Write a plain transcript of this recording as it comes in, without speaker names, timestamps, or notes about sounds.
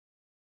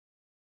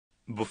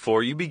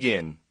Before you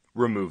begin,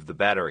 remove the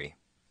battery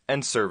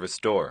and service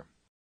door.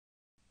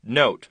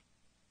 Note: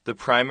 the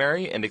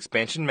primary and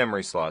expansion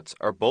memory slots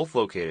are both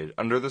located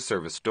under the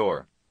service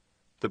door.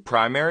 The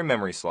primary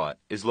memory slot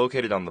is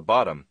located on the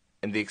bottom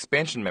and the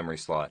expansion memory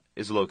slot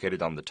is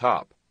located on the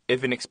top.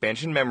 If an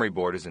expansion memory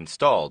board is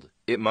installed,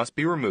 it must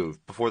be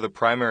removed before the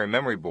primary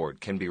memory board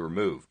can be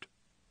removed.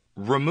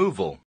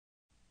 Removal.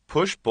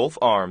 Push both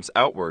arms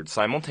outward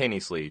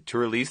simultaneously to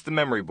release the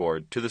memory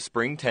board to the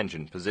spring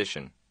tension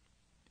position.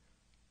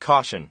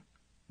 Caution.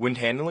 When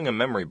handling a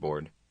memory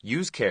board,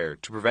 use care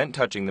to prevent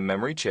touching the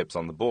memory chips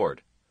on the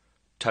board.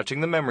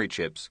 Touching the memory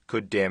chips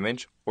could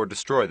damage or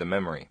destroy the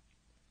memory.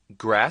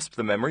 Grasp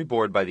the memory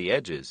board by the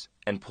edges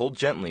and pull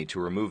gently to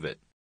remove it.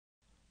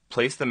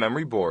 Place the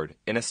memory board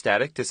in a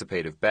static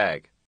dissipative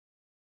bag.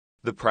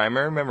 The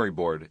primary memory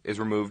board is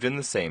removed in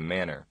the same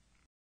manner.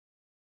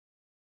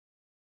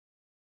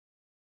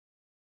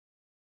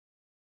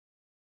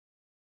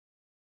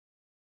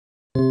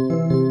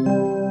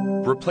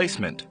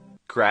 Replacement.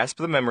 Grasp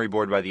the memory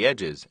board by the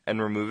edges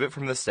and remove it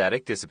from the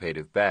static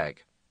dissipative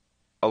bag.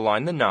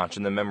 Align the notch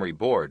in the memory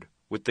board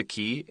with the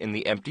key in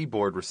the empty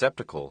board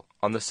receptacle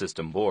on the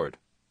system board.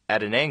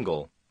 At an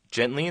angle,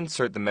 gently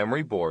insert the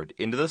memory board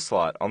into the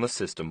slot on the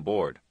system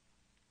board.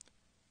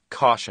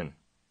 Caution.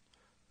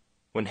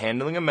 When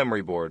handling a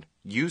memory board,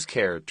 use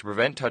care to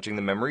prevent touching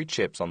the memory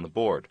chips on the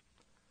board.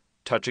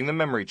 Touching the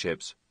memory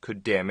chips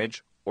could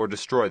damage or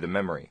destroy the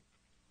memory.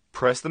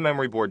 Press the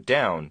memory board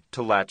down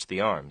to latch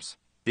the arms.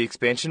 The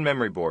expansion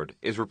memory board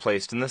is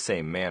replaced in the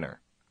same manner.